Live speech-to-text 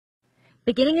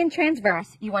Beginning in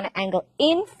transverse, you want to angle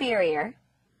inferior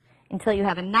until you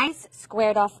have a nice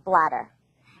squared off bladder,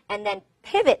 and then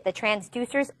pivot the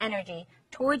transducer's energy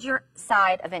towards your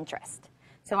side of interest.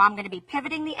 So I'm going to be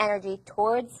pivoting the energy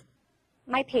towards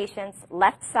my patient's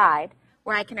left side,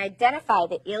 where I can identify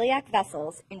the iliac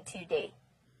vessels in 2D.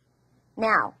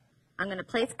 Now, I'm going to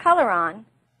place color on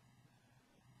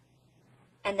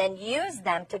and then use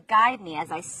them to guide me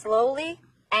as I slowly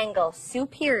angle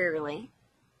superiorly,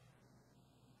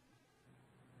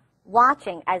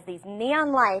 watching as these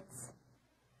neon lights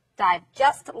dive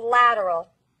just lateral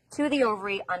to the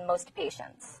ovary on most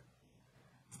patients.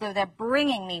 So they're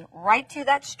bringing me right to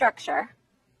that structure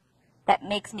that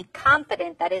makes me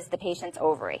confident that is the patient's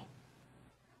ovary.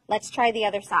 Let's try the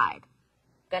other side.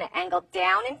 I'm going to angle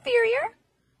down inferior,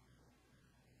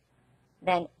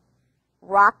 then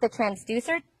rock the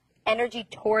transducer energy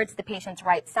towards the patient's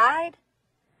right side,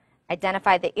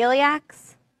 identify the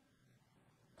iliacs,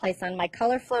 place on my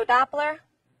color flow Doppler,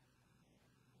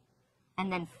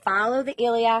 and then follow the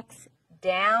iliacs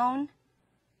down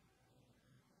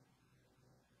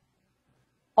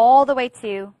all the way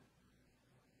to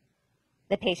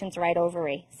the patient's right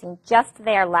ovary, seen just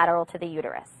there lateral to the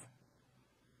uterus.